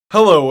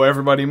Hello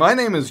everybody, my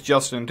name is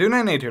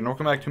Justin2982 and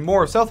welcome back to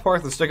more South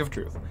Park: The Stick of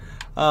Truth.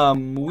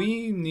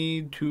 We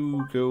need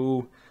to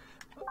go...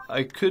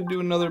 I could do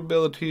another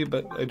ability,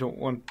 but I don't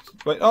want...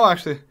 But, oh,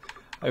 actually,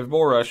 I have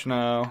Bull Rush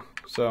now,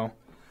 so...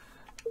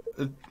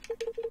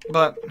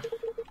 But,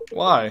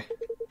 why?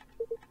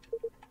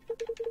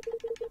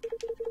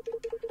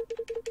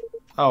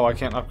 Oh, I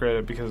can't upgrade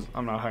it because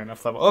I'm not high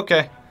enough level.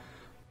 Okay.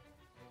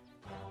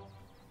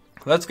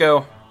 Let's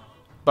go,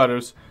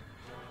 Butters.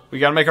 We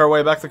gotta make our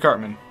way back to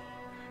Cartman.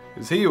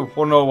 Because he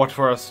will know what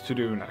for us to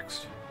do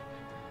next.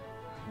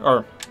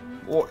 Or,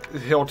 well,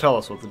 he'll tell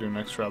us what to do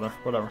next, rather.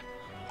 Whatever.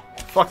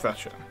 Fuck that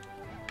shit.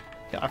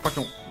 Yeah, I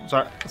fucking...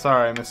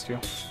 Sorry I missed you.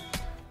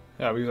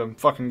 Yeah, we've been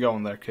fucking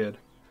going there, kid.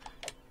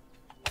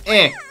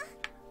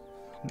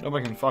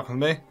 Nobody can fuck with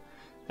me.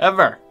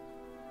 Ever.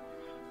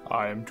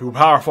 I am too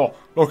powerful.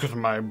 Look at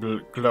my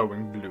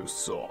glowing blue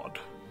sword.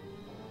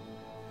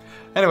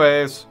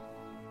 Anyways.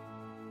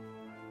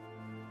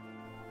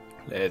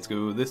 Let's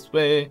go this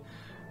way.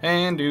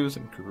 And do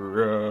some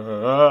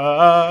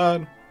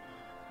crud.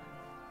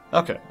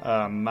 Okay,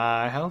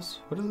 my house.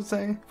 What does it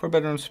say? 4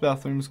 bedrooms,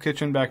 bathrooms,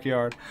 kitchen,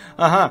 backyard.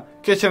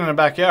 Kitchen and a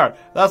backyard.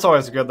 That's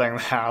always a good thing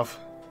to have.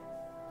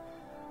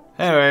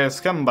 Anyways,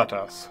 come but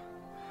us.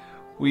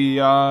 We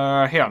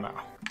are here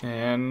now.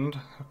 And,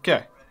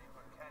 okay.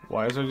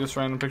 Why is there just a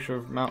random picture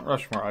of Mount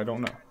Rushmore? I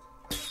don't know.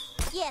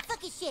 Yeah,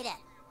 fuck his shit up.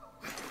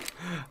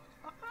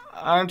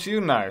 Aren't you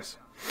nice?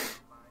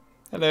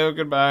 Hello,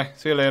 goodbye.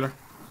 See you later.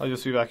 I'll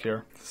just be back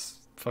here. This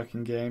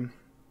fucking game.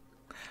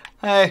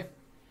 Hey.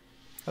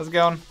 How's it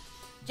going?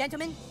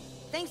 Gentlemen,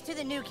 thanks to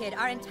the new kid,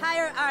 our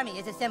entire army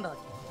is assembled.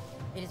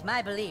 It is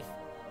my belief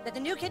that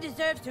the new kid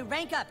deserves to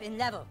rank up in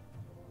level.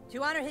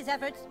 To honor his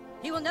efforts,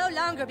 he will no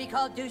longer be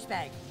called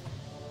Douchebag.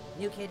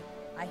 New kid,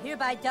 I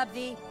hereby dub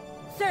thee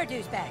Sir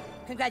Douchebag.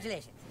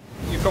 Congratulations.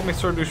 You called me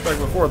Sir Douchebag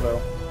before, though.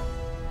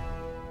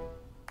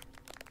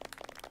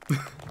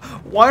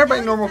 Why are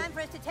my normal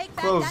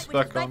clothes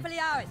back on?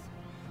 Ours.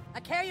 A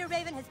carrier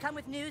raven has come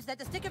with news that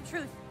the Stick of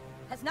Truth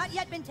has not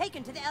yet been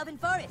taken to the Elven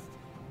Forest.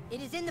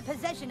 It is in the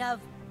possession of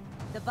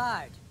the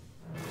Bard.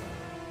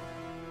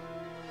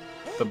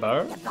 The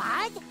Bard? The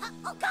Bard?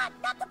 Oh god,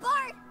 not the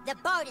Bard! The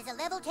Bard is a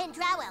level 10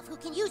 drow elf who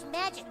can use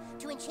magic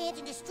to enchant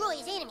and destroy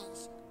his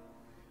enemies.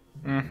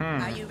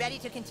 Are you ready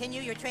to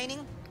continue your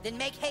training? Then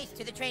make haste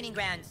to the training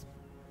grounds.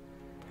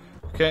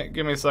 Okay,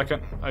 give me a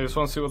second. I just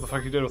want to see what the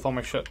fuck you did with all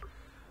my shit.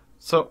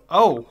 So,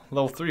 oh,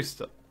 level 3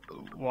 stuff.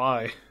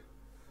 Why?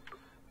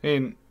 I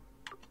mean,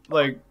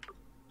 like,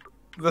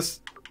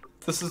 this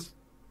is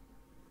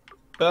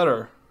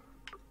better.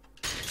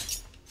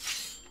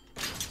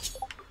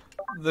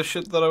 The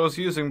shit that I was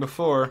using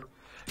before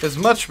is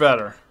much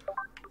better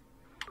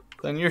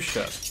than your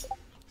shit.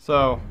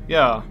 So,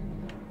 yeah.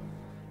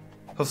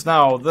 Plus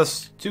now,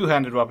 this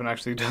two-handed weapon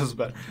actually does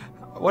better.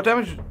 What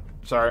damage?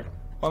 Sorry.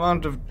 What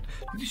amount of...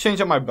 Did you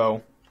change up my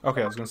bow?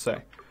 Okay, I was gonna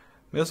say.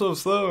 Missile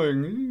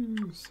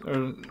slowing.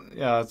 Or,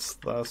 yeah, it's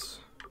less.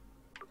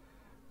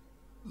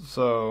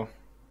 So,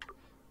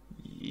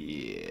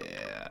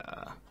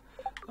 yeah.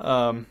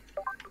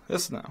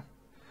 This now.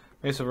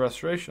 Mace of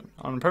Restoration.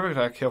 On perfect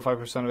attack, heal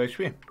 5% of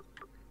HP.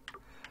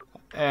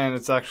 And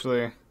it's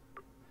actually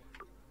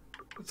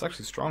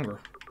stronger.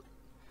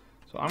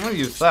 So I'm gonna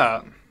use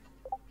that.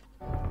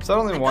 So I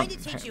only want I'm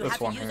going to teach you how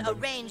to use a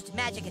ranged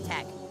magic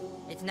attack.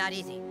 It's not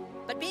easy,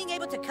 but being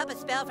able to cup a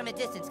spell from a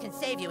distance can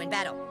save you in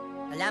battle.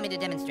 Allow me to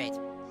demonstrate.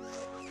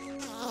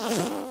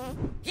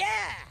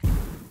 Yeah!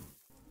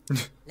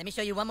 Let me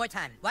show you one more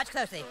time. Watch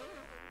closely.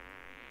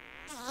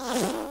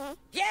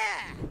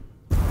 Yeah!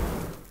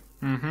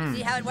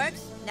 See how it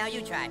works? Now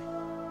you try.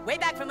 Way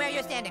back from where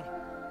you're standing.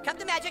 Cup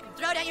the magic,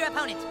 throw it at your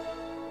opponent.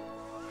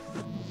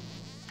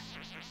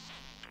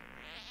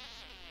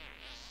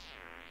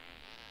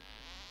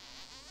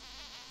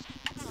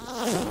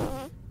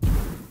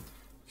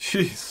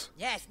 Jeez.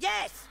 Yes,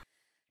 yes!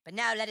 But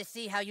now let us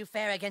see how you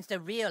fare against a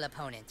real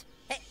opponent.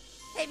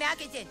 Hey,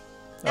 Malkinson!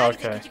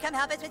 Malkinson, could you come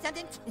help us with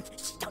something?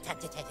 Don't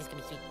touch this head, this is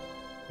gonna be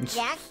sweet.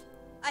 Yes?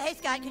 Hey,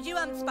 Scott, could you,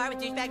 spar with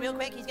Douchebag real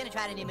quick? He's gonna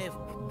try a new move.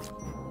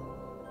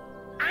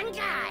 On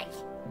guard!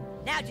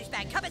 Now,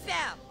 Douchebag, cup a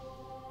spell!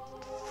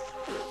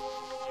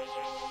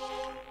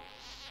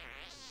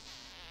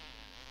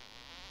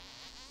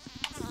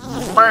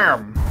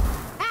 Bam!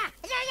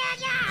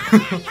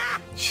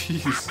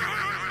 Jeez.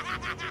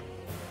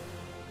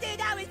 Dude,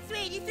 that was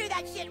sweet! You threw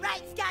that shit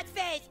right in Scott's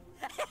face!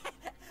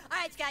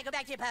 Alright, Scott, go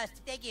back to your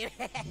post. Thank you.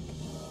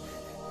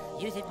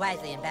 Use it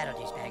wisely in battle,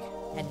 Douchebag,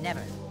 and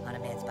never on a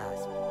man's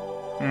boss.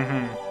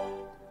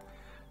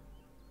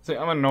 See,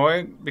 I'm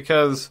annoyed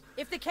because...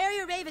 If the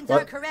carrier ravens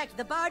are correct,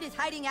 the Bard is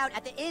hiding out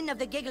at the Inn of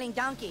the Giggling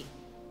Donkey.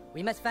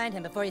 We must find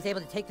him before he's able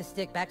to take the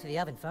stick back to the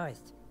Elven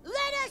Forest.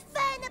 Let us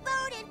find the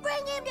Bard and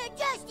bring him to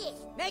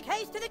justice! Make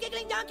haste to the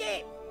Giggling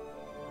Donkey!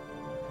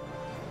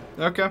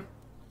 Okay.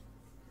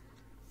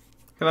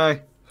 Can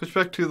I switch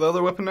back to the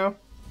other weapon now?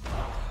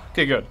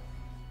 Okay, good.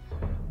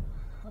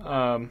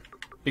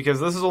 Because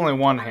this is only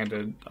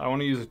one-handed. I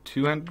want to use a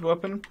two-handed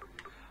weapon.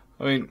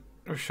 I mean,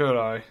 or should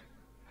I?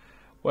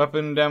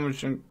 Weapon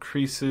damage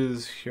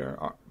increases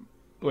your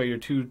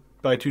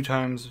by 2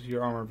 times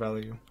your armor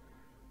value.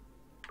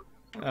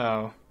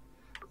 Oh,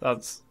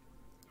 that's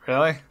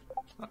really?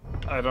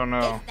 I don't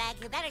know.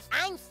 Douchebag, you better.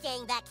 I'm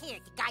staying back here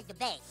to guard the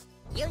base.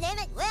 You name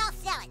it, we'll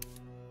sell it.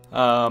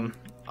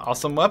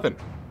 Awesome weapon.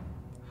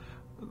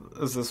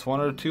 Is this one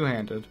or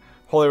two-handed?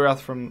 Holy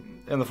Wrath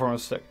in the form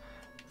of stick.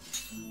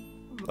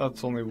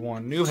 That's only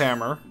one. New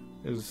hammer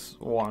is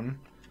one.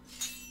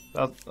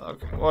 That's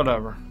okay.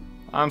 Whatever.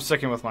 I'm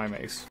sticking with my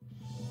mace.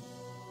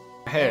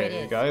 There it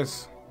Hey is.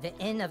 guys. The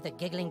Inn of the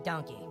Giggling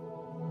Donkey.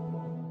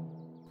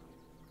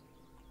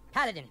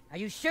 Paladin, are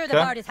you sure the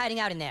Okay. bard is hiding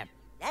out in there?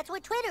 That's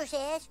what Twitter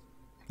says.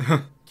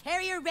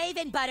 Carrier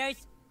Raven,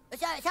 Butters!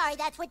 Sorry,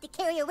 that's what the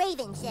carrier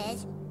Raven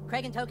says.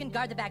 Craig and Token,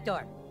 guard the back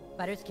door.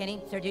 Butters,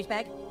 Kenny, Sir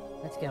Douchebag,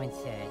 let's go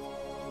inside.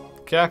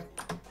 Okay.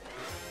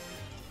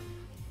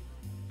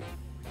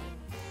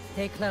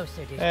 Stay close,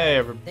 Sir Douchebag. Hey The Inn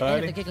of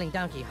everybody. the Giggling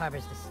Donkey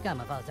harbors the scum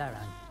of Alzaron.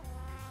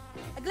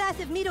 A glass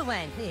of meadle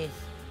wine, please.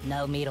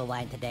 No meadle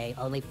wine today,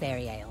 only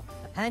fairy ale.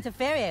 A pint of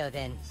fairy ale,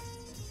 then.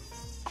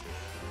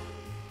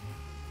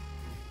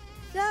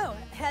 So,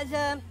 has,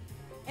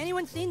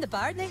 anyone seen the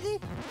bard lately?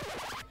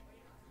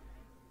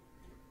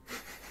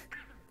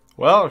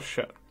 Well,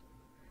 shit.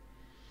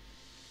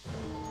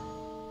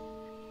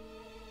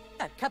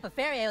 A cup of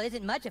fairy ale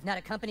isn't much if not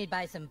accompanied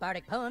by some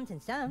bardic poems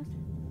and songs.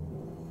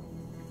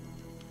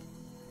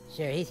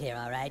 Sure, he's here,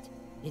 all right.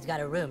 He's got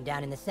a room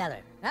down in the cellar.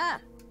 Ah,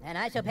 and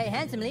I shall pay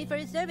handsomely for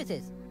his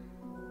services.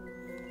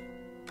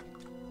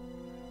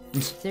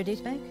 Sir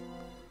Douchebag?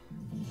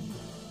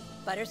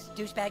 Butters,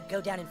 Douchebag,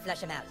 go down and flush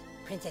him out.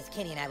 Princess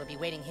Kenny and I will be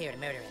waiting here to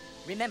murder him.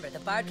 Remember, the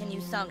bard can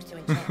use songs to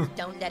enchant.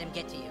 Don't let him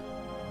get to you.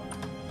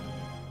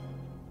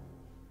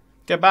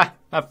 Goodbye.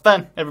 Have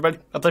fun, everybody.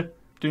 Up there,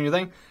 doing your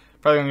thing.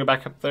 Probably gonna go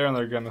back up there and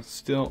they're gonna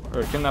steal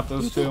or kidnap You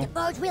those think two. the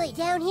bard's really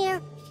down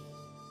here?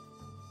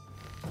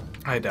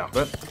 I doubt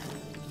it.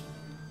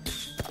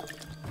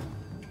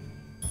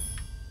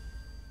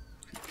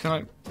 Can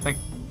I think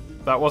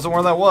that wasn't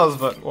where that was,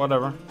 but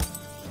whatever.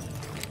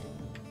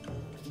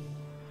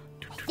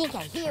 I think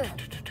I hear him.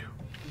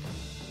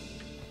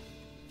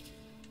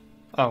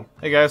 Oh,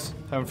 hey guys,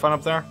 having fun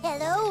up there?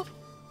 Hello?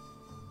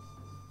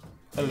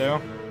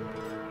 Hello.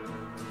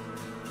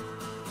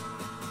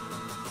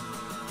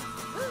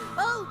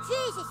 Oh,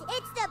 Jesus,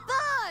 it's the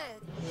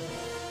bard!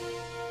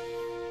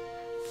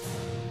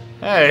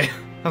 Hey,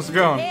 how's it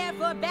going? Prepare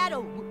for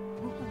battle,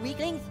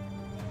 weaklings.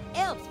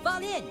 Elves,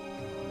 fall in.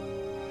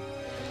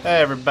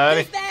 Hey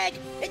everybody. Douchebag,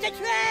 it's a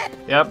trap!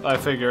 Yep, I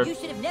figured. You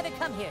should have never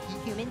come here,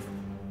 humans.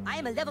 I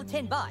am a level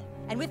 10 bard,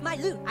 and with my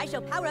loot, I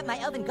shall power up my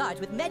elven guards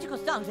with magical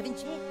songs of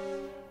enchant.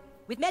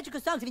 With magical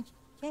songs of enchant.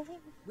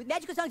 With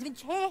magical songs of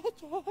enchant.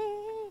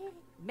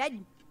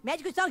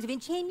 Magical songs of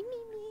enchant.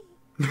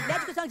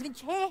 Magical songs of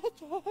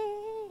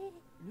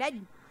enchant.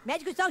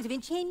 Magical songs of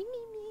enchant.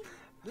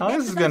 How long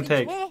is this gonna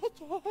take?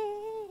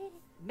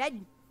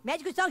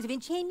 Magical songs of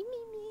enchant.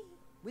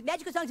 With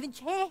magical songs of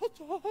enchant.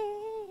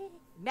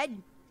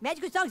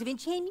 Magical songs of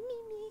enchant.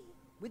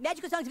 With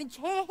magical songs of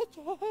enchant.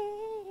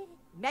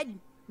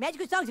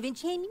 Magical songs of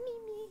enchant.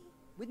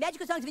 With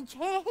magical songs of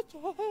enchant.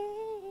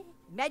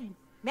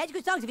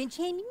 Magical songs of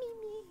enchantment.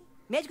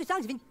 Magical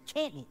songs of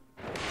enchantment.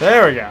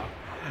 There we go.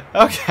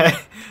 Okay.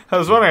 I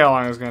was wondering how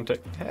long it was gonna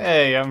take.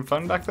 Hey, having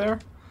fun back there?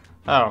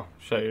 Oh,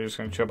 shit, you're just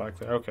gonna chill back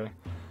there. Okay.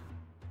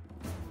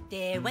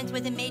 There once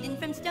was a maiden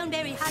from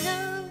Stoneberry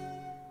Hollow.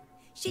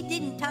 She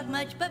didn't talk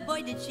much, but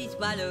boy did she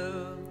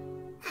swallow.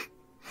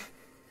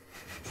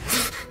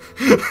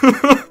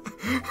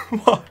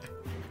 What?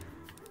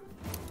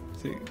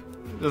 See,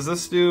 does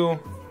this do?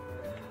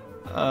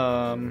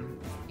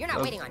 You're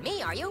not waiting on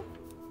me, are you?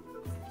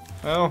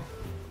 Oh,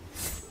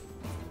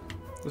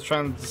 just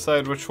trying to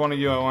decide which one of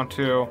you I want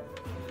to.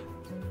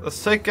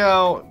 Let's take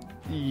out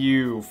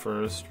you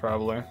first,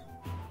 probably.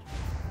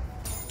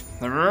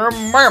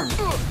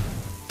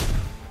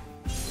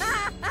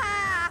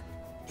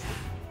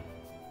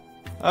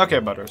 Okay,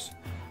 Butters.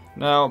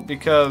 Now,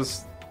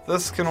 because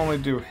this can only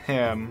do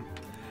him,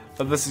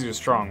 but this is your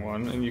strong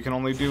one, and you can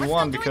only do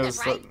one not doing because.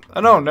 this right.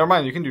 Oh no, never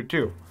mind. You can do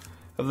two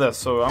of this,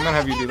 so I'm gonna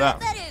have you do that.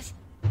 Butters.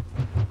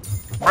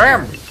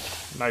 Bam!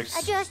 Nice.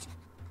 I just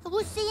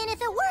was seeing if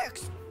it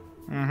works.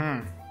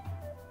 Mm-hmm.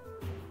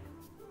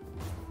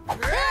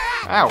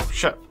 Ow!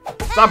 Shit!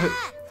 Stop it!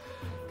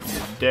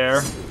 You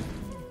dare!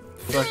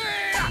 Fuck.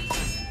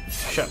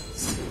 Shit!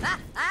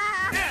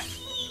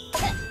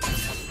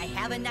 I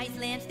have a nice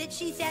lance that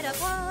she set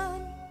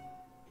upon.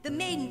 The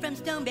maiden from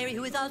Stoneberry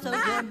who is also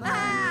your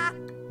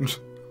mom.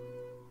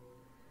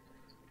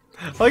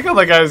 I like how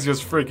that guy's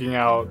just freaking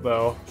out,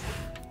 though.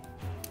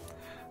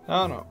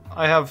 I don't know.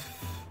 I have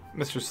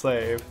Mr.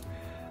 Slave.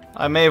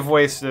 I may have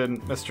wasted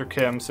Mr.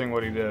 Kim seeing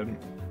what he did.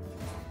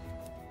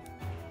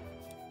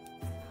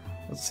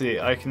 Let's see.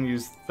 I can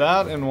use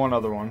that and one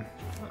other one.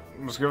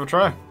 Let's give it a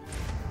try.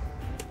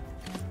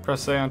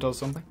 Press A until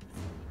something.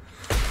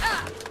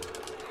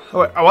 Oh,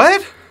 wait,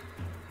 what?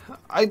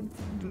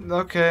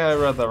 Okay, I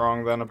read that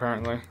wrong then,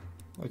 apparently.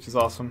 Which is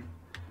awesome.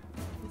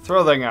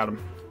 Throw that thing at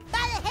him.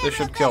 By the This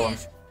should kill him.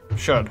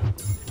 Should.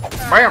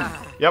 Bam!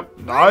 Yep,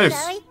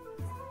 nice.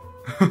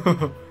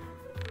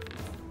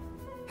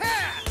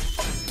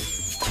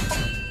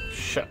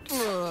 Shit.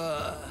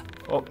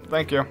 Oh,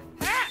 thank you.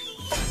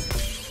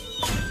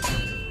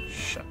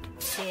 Shit.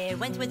 There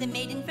once was a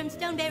maiden from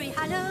Stoneberry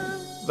Hollow.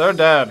 They're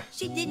dead.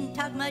 She didn't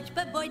talk much,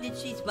 but boy did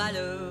she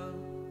swallow.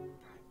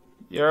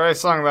 You already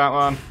sung that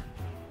one.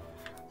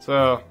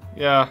 So,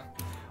 yeah.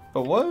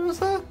 But what was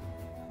that?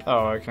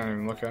 Oh, I can't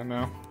even look at it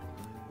now.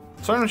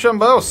 Turn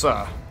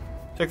Shambosa.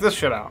 Check this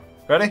shit out.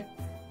 Ready?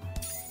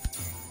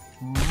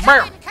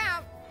 Bam!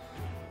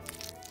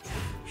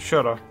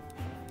 Shoulda.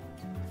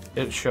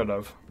 It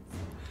should've.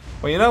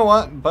 Well, you know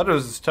what?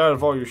 Butters is tired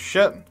of all your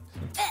shit.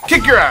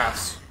 Kick your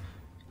ass!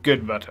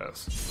 Good,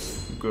 Butters.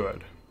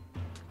 Good.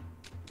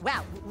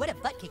 Wow, what a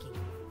butt kicking.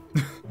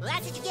 Well,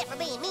 that's what you get for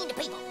being mean to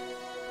people.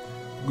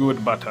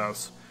 Good,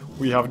 Butters.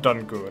 We have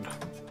done good.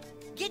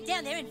 Get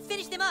down there and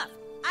finish them off.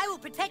 I will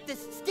protect the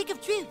stick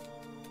of truth.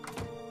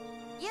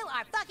 You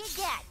are fucking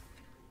dead.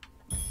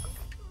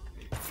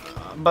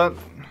 But...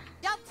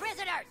 No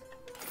prisoners.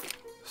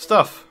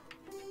 Stuff.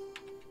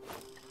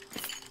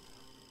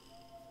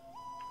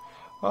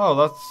 Oh,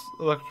 that's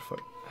electrified.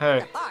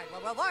 Hey. The bard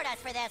will reward us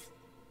for this.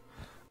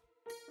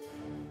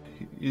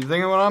 You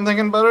thinking what I'm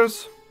thinking,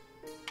 Butters?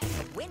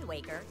 Wind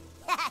Waker?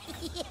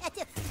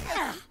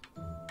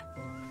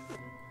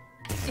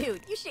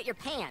 Dude, you shit your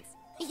pants.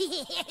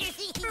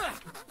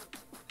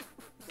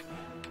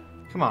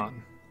 Come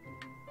on.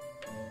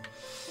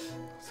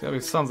 There's gotta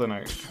be something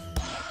I...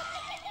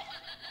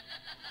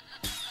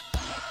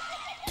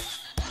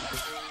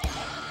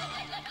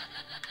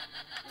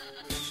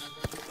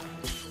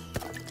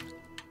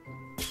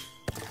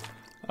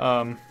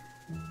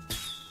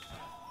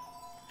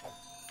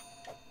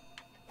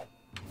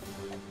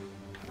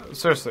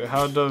 Seriously,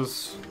 how do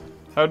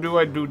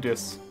I do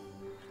this?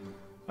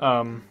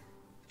 I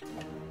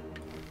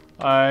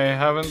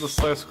haven't the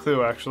slightest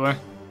clue, actually.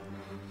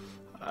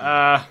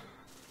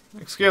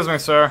 Excuse me,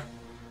 sir.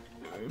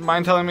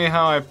 Mind telling me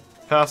how I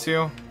pass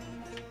you?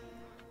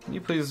 Can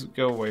you please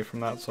go away from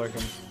that so I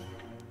can...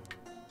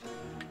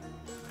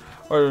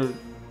 Or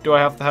do I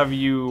have to have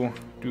you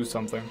do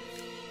something?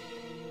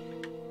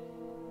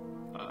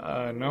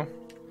 No.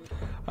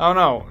 Oh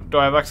no, do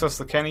I have access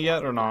to Kenny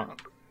yet or not?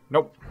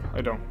 Nope,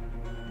 I don't.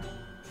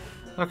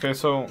 Okay,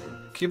 so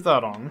keep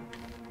that on.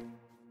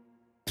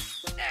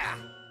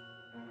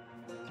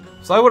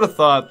 So I would have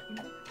thought...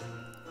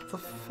 What the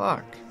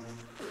fuck?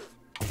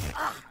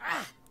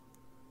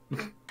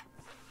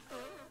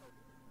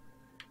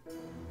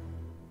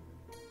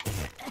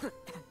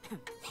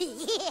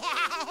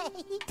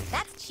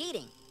 That's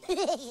cheating.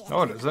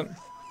 No, it isn't.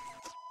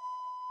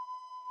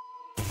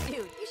 Dude,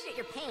 you shit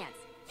your pants.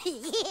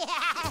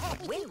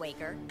 Wind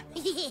Waker?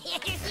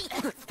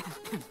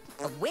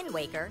 A Wind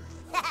Waker?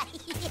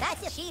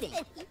 That's cheating.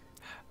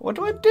 What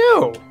do I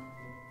do?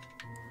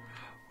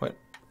 What?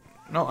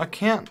 No, I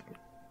can't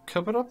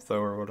cup it up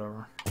though, or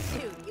whatever.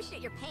 Dude, you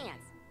shit your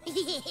pants. A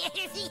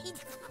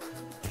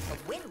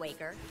Wind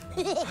Waker?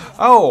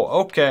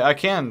 Oh, okay, I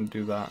can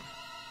do that.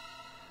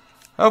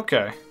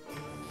 Okay.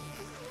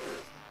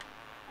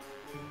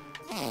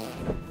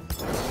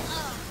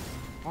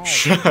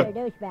 Shit.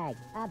 Douchebag,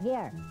 up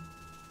here.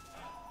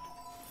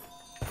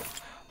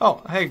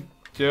 Oh, hey,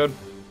 dude.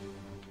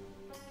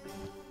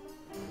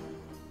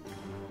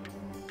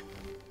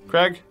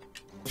 Craig,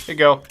 here you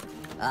go.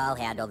 I'll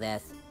handle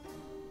this.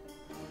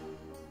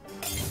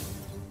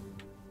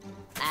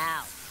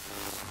 Ow.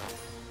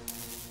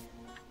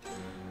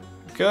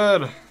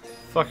 Good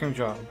fucking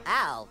job.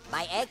 Ow,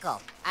 my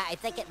ankle. I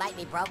think it might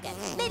be broken.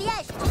 Maybe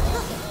I should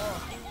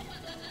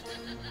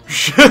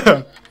Shit.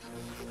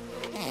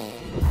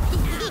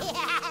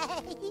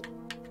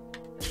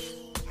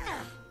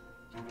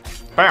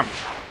 Bam.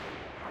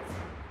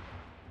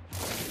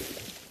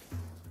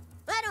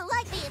 I don't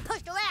like being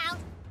pushed around.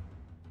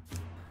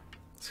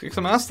 Let's kick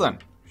some ass then.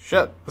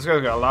 Shit, this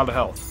guy's got a lot of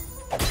health.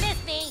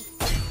 Miss me.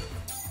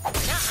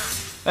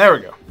 There we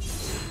go.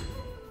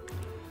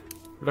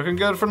 Looking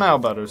good for now,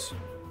 Butters.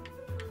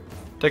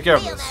 Take care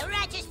of Feel this. my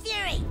righteous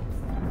fury.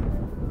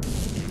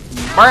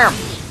 Bam!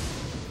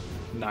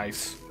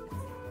 Nice.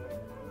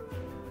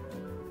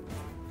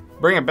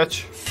 Bring it,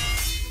 bitch.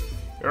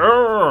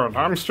 Oh,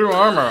 times 2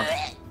 armor.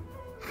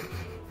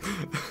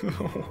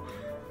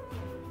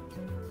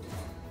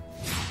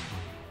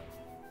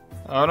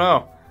 Oh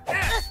no.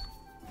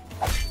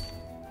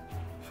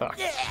 Fuck.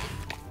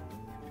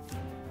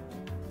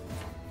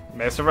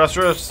 Massive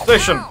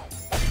restoration.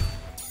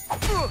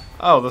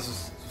 Oh, this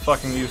is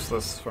fucking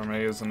useless for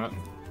me, isn't it?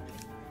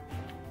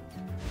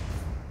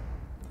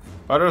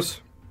 Butters?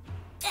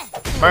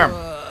 Bam.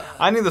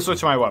 I need to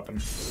switch my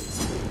weapon.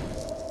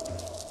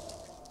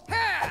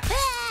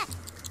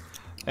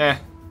 Eh.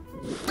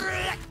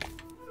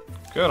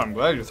 Good, I'm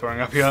glad you're throwing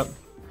up yet.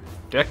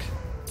 Dick.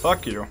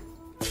 Fuck you.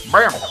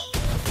 Bam!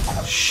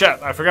 Shit,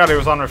 I forgot he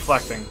was on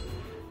reflecting.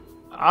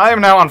 I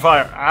am now on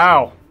fire.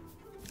 Ow.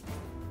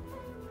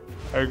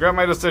 I regret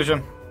my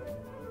decision.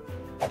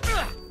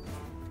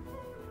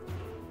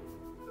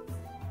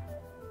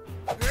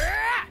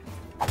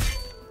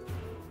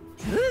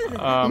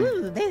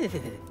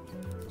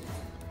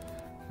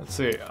 Let's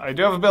see. I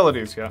do have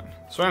abilities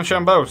yet.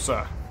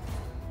 Swanshambosa.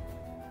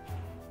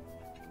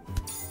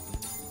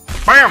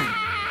 Bam!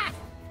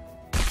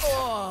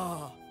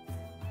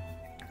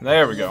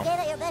 There we go. You gave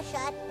it your best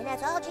shot, and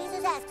that's all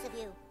Jesus asks of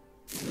you.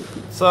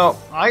 So,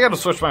 I gotta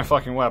switch my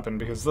fucking weapon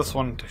because this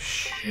one...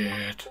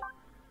 Shit.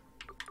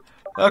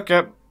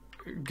 Okay.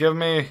 Give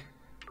me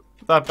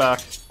that back.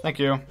 Thank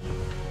you.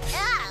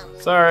 Ow!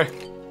 Sorry.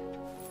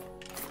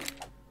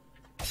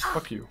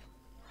 Fuck you.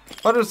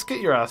 Butters,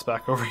 get your ass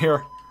back over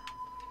here.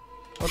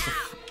 What the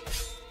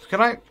Can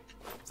I?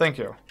 Thank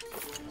you.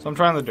 So I'm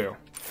trying to do.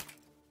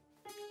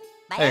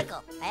 My Hey.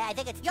 ankle. I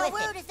think it's twisted.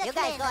 Word is the you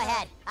guys go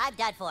ahead. I'm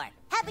done for.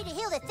 Happy to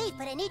heal the thief,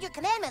 but I need your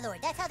command, my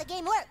lord. That's how the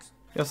game works.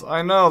 Yes,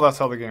 I know that's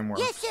how the game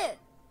works. Yes, sir.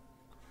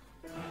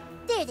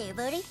 There,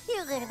 buddy.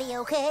 You're gonna be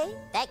okay.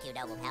 Thank you,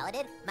 noble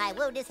paladin. My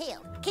wound is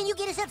healed. Can you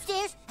get us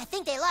upstairs? I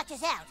think they locked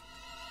us out.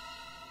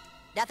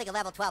 Nothing a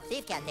level 12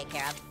 thief can't take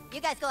care of.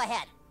 You guys go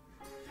ahead.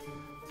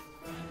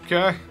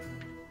 Okay.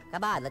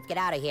 Come on, let's get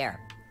out of here.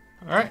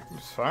 Alright,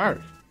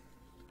 sorry.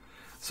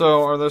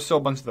 So, are there still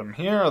a bunch of them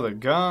here? Are they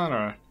gone?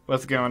 Or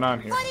what's going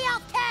on here? For the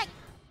elf tank!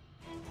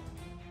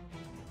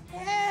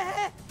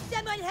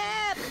 Someone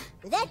help!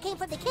 That came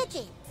from the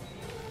kitchen.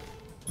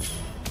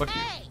 Look,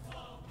 Hey!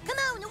 Come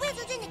on, the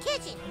wizard's in the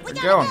kitchen. We We're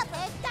gotta going. help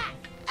her.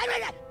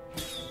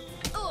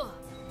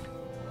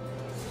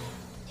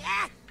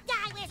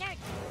 Die, wizard!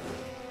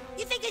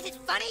 You think this is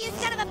funny, you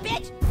son of a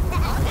bitch?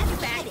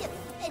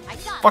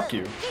 Fuck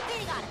you. Keep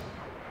beating on him.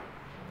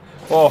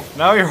 Well,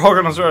 now you're all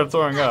gonna start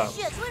throwing Oh, up.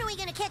 shucks, when are we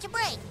gonna catch a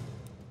break?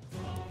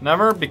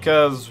 Never,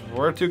 because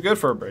we're too good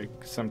for a break,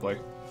 simply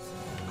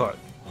put.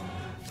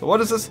 So what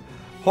is this?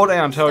 Hold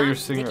A until you're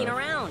singing. Sticking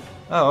around.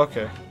 Oh,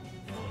 okay.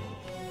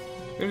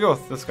 I'm gonna go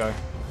with this guy.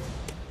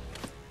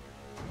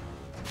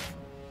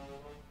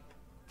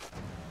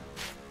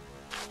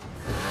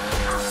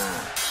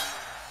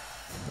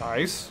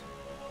 Nice.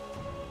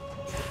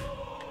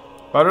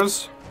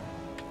 Butters,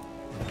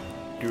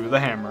 do the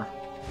hammer.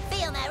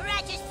 Feel my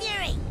righteous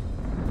fury.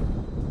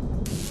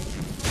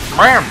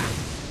 Bam!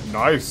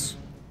 Nice.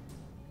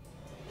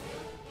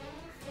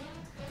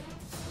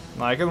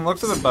 I can look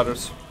to the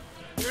Butters.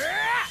 You're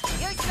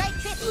straight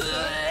trippy.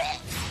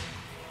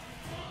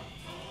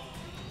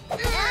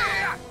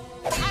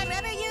 I'm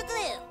rubber, you're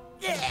glue.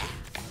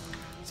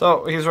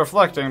 So he's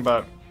reflecting,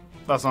 but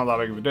that's not that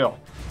big of a deal.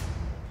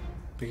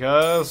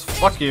 Because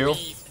fuck you,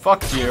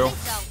 fuck you.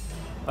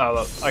 Oh,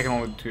 look, I can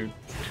only do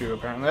two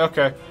apparently.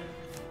 Okay.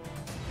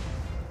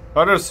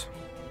 Butters,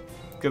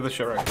 get this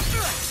shit right.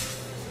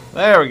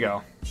 There we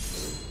go.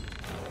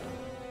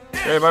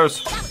 Okay,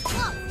 Butters.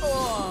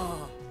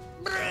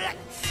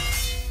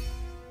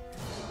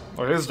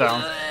 Oh, he's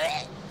down.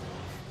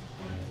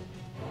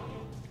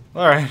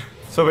 Alright,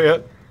 so be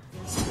it.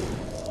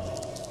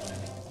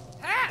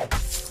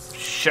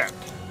 Shit.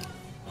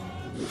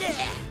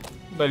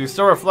 But he's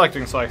still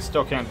reflecting, so I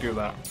still can't do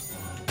that.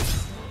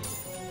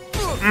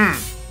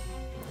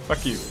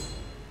 Fuck you.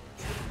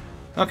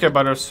 Okay,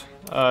 Butters.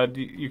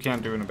 You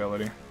can't do an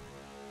ability.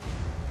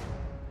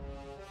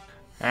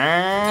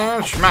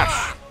 And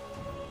smash!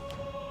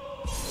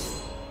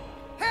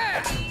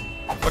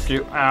 Fuck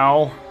you.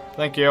 Ow.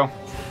 Thank you.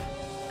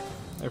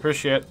 I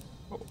appreciate.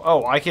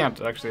 Oh, I can't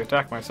actually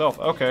attack myself.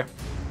 Okay.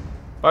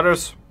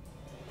 Butters.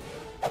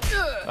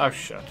 Oh,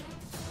 shit.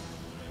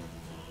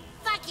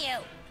 Fuck you.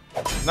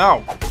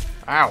 No.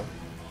 Ow.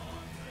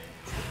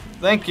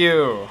 Thank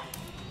you.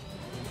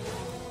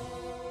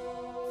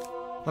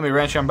 Let me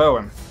Ranchambeau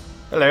him.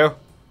 Hello.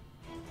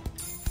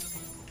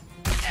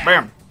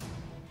 Bam.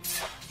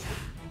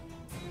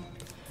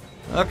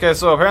 Okay,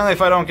 so apparently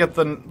if I don't get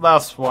the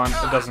last one,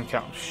 it doesn't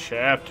count.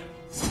 Shit.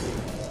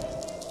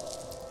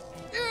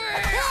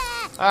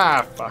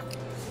 Ah, fuck.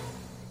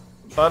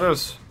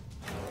 Butters.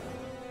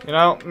 You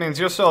know, means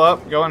you're still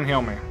up. Go and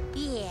heal me.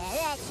 Yeah,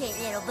 that's it,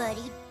 little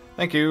buddy.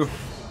 Thank you.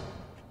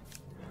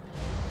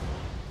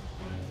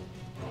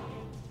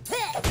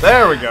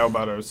 There we go,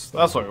 Butters.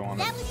 That's what we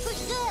wanted. That was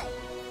pretty good.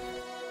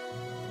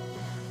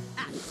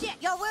 Ah,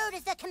 shit. Your word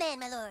is the command,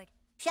 my lord.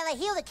 Shall I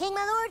heal the king,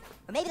 my lord?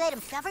 Or maybe let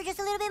him suffer just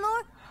a little bit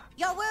more?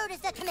 Your word is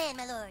the command,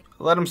 my lord.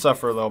 Let him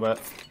suffer a little bit.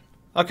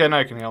 Okay, now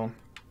you can heal him.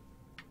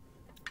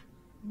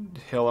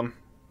 Heal him.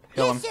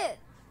 Heal him. Yes, sir.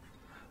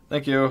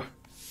 Thank you.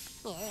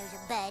 Yeah, there's a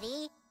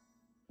buddy.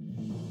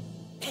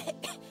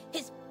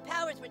 His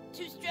powers were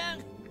too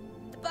strong.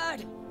 The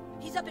bard,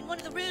 he's up in one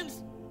of the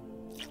rooms.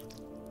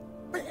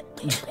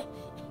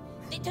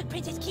 They took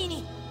Princess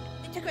Keene.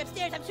 They took her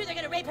upstairs. I'm sure they're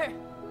gonna rape her.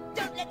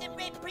 Don't let them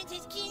rape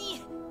Princess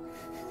Keene.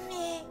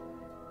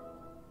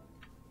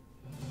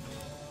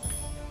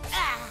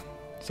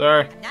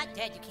 Sorry. I'm not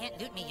dead. You can't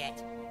loot me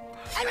yet.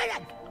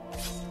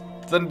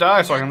 Then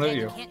die so I can Not loot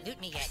dead, you. You can't loot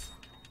me yet.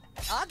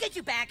 I'll get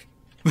you back.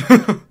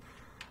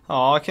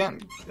 Oh, I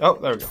can't. Oh,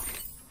 there we go.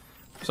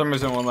 For some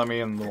reason it won't let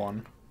me in the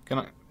one. Can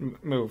I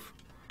move?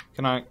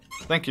 Can I?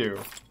 Thank you.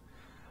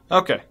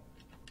 Okay.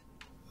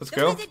 Let's The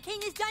go. Wizard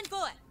King is done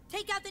for.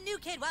 Take out the new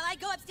kid while I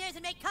go upstairs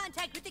and make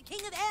contact with the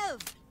King of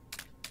Elves.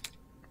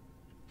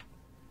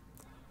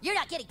 You're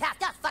not getting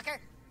past us, fucker.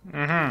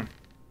 Mm-hmm.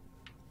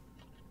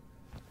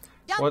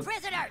 Dumb What?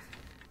 prisoners.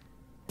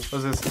 What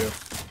does this do?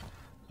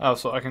 Oh,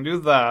 so I can do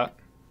that.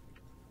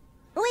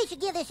 We should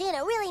give this in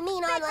a really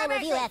mean online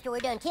review after we're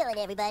done killing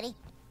everybody.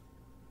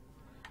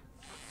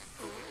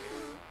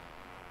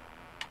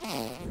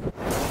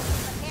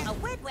 A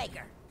wind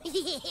waker.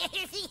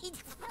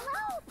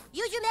 Hello?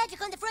 Use your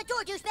magic on the front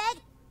door, douchebag.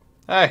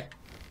 Hey,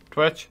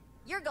 Twitch.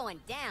 You're going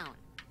down.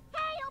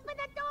 Hey, open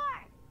the door.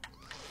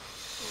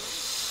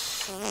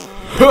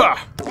 Huh.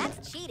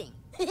 That's cheating.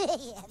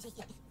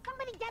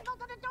 Somebody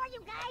deadbolt on the door,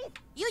 you guys.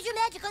 Use your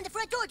magic on the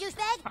front door,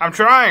 douchebag. I'm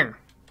trying.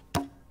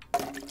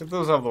 Get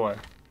those out of the way.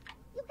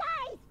 You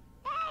guys,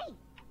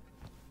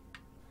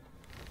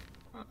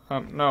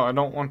 hey. No, I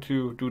don't want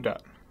to do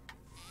that.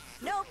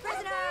 No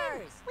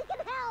prisoners. We can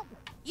help.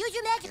 Use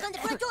your magic on the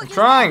front door, I'm douchebag.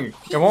 trying.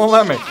 It won't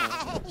let me.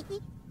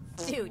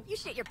 Dude, you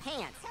shit your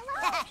pants.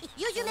 Hello?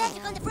 Use your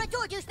magic on the front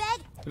door,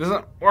 douchebag. It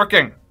isn't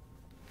working.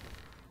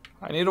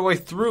 I need a way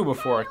through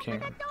before I can.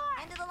 End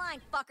of the line,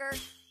 fucker.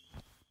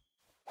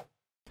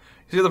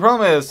 See, the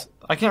problem is,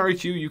 I can't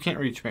reach you, you can't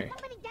reach me.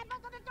 Somebody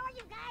deadbolt on the door,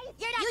 you guys.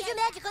 Use your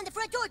magic on the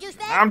front door,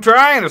 douchebag. I'm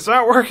trying, it's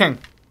not working.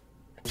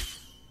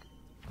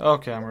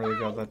 Okay, I'm really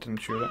glad that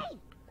didn't shoot it.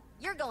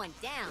 You're going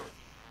down.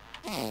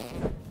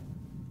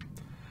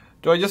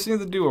 Do I just need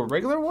to do a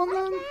regular one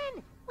then?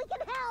 We can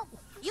help.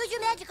 Use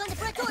your magic on the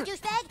front door,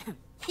 douchebag.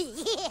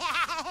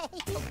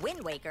 A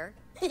wind waker.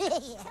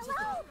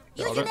 Hello?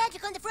 Use your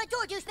magic on the front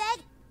door,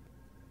 douchebag.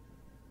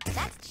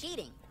 That's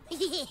cheating. Hey,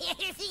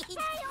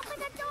 open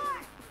the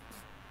door.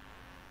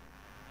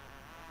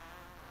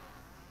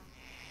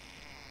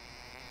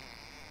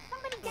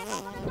 Somebody get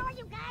open the door,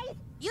 you guys.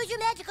 Use your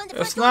magic on the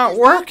front It's door. not douchebag.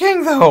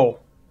 working though.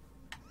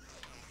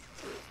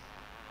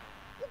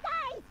 You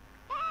guys,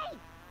 hey.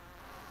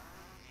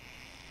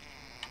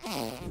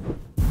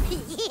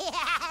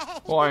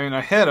 Well, I mean,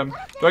 I hit him.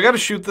 Do I gotta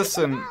shoot this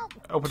in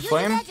open Use your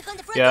flame? magic on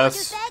the front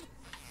Yes. door,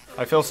 douchebag.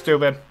 I feel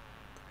stupid.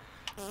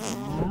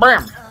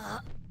 Bam!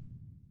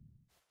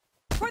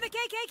 For the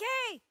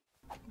KKK!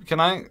 Can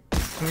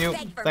you?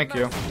 Beg for Thank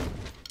you. mercy.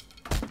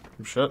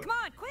 Shit. Come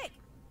on, quick!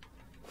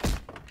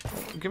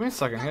 Give me a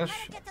second here.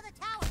 Better get to the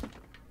tower.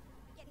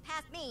 Getting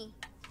past me.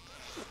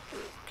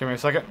 Give me a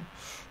second.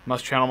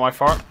 Must channel my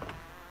fart.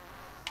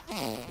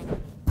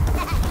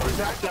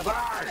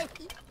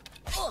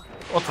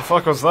 What the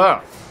fuck was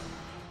that?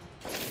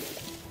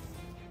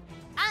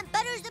 I'm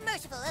Butters the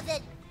Merciful of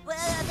the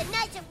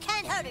Knights of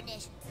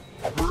Kind-Heartedness.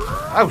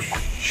 Oh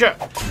shit!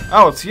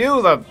 Oh, it's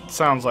you that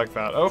sounds like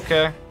that.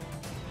 Okay.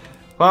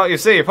 Well, you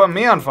see, you put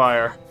me on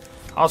fire.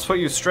 I'll just put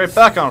you straight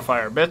back on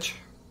fire, bitch.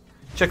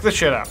 Check this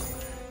shit out.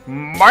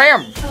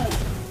 Bam!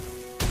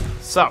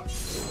 Sup?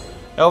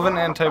 Elven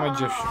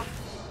anti-magician.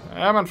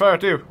 I'm on fire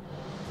too.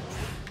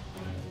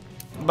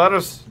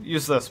 Butters,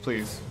 use this,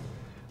 please.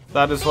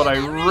 That is what I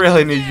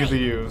really need you to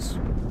use.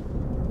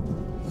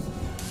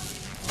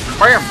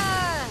 Bam!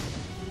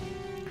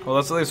 Well,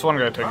 that's at least one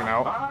guy taken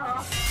out.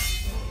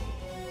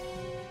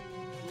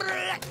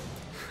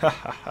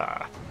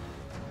 Hahaha.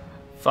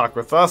 Fuck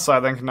with us,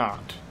 I think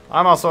not.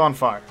 I'm also on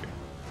fire.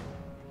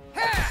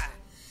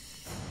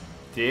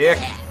 Dick.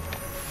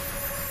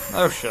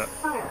 Oh shit.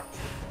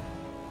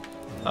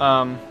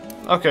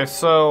 Okay,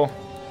 so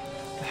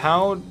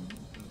how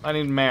I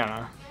need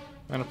mana.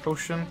 Mana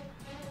potion.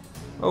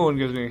 Oh, it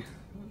gives me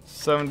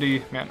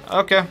 70 mana.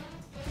 Okay.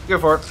 Go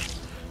for it.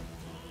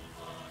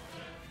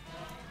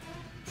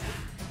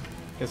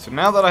 Okay, so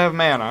now that I have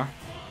mana,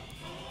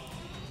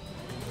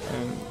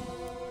 and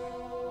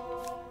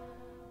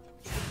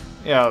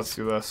yeah, let's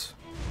do this.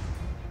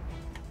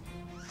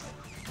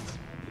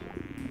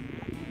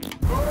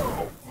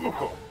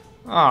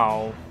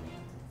 Oh.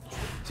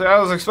 See, I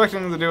was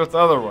expecting to do it the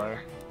other way.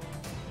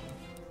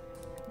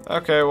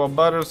 Okay, well,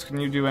 Butters, can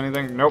you do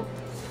anything? Nope.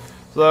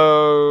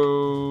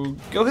 So,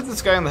 go hit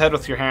this guy in the head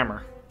with your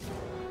hammer.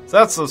 So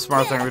that's the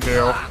smart thing to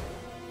do.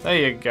 There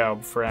you go,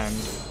 friend.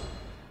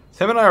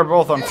 Him and I are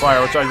both on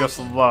fire, which I just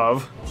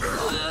love.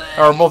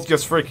 Or we're both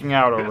just freaking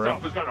out over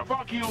it.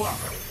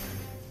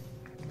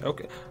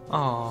 Okay.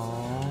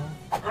 Aww.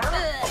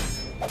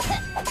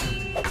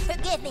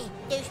 Forgive me,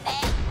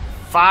 douchebag.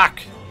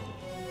 Fuck.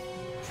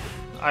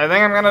 I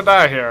think I'm gonna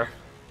die here.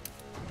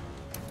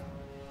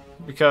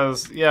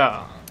 Because,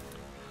 yeah.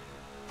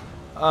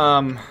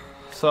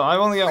 So I've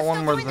only got We're one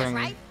still more doing this, thing.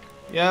 right?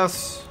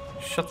 Yes.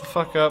 Shut the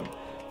fuck up.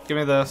 Give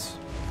me this.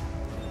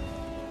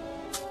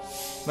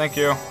 Thank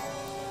you.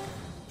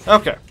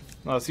 Okay.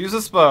 Let's use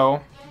this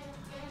bow.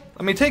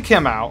 Let me take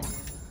him out.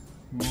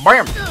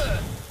 Bam!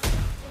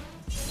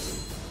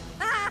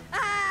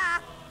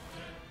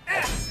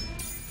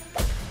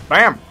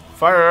 Bam!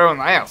 Fire arrow in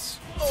the ass.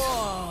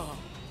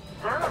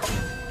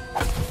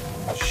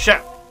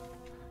 Shit.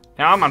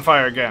 Now I'm on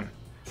fire again.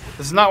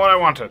 This is not what I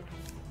wanted.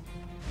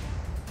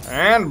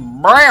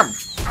 And BAM!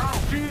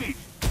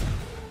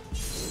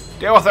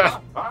 Deal with it.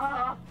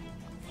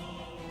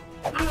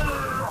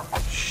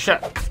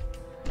 Shit.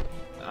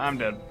 I'm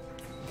dead.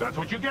 That's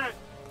what you get.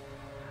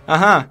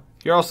 Uh-huh.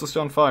 You're also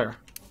still on fire.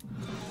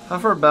 How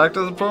far back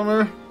does it put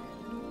me?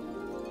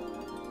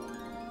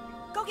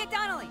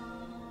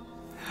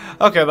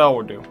 Okay, that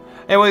will do.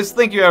 Anyways,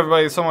 thank you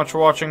everybody so much for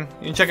watching.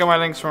 You can check out my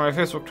links for my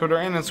Facebook, Twitter,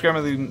 and Instagram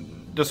in the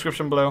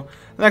description below.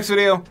 The next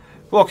video,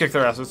 we'll kick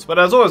their asses. But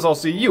as always, I'll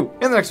see you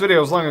in the next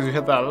video as long as you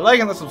hit that like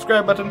and the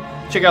subscribe button.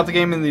 Check out the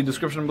game in the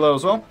description below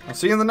as well. I'll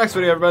see you in the next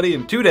video, everybody,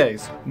 in 2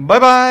 days.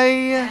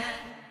 Bye-bye!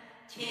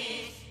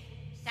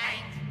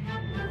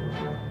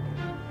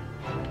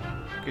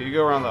 Okay, you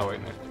go around that way,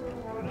 Nick.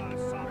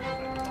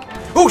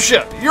 Oh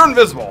shit! You're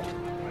invisible!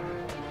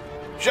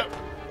 Shit!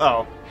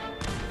 Oh.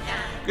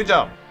 Good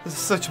job. This is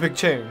such a big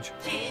change.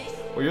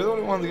 Well, you're the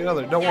only one to get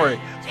other. Don't worry.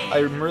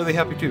 I'm really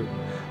happy too.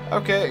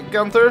 Okay,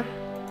 Gunther.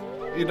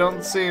 You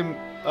don't seem...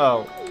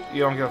 Oh,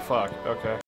 you don't give a fuck. Okay.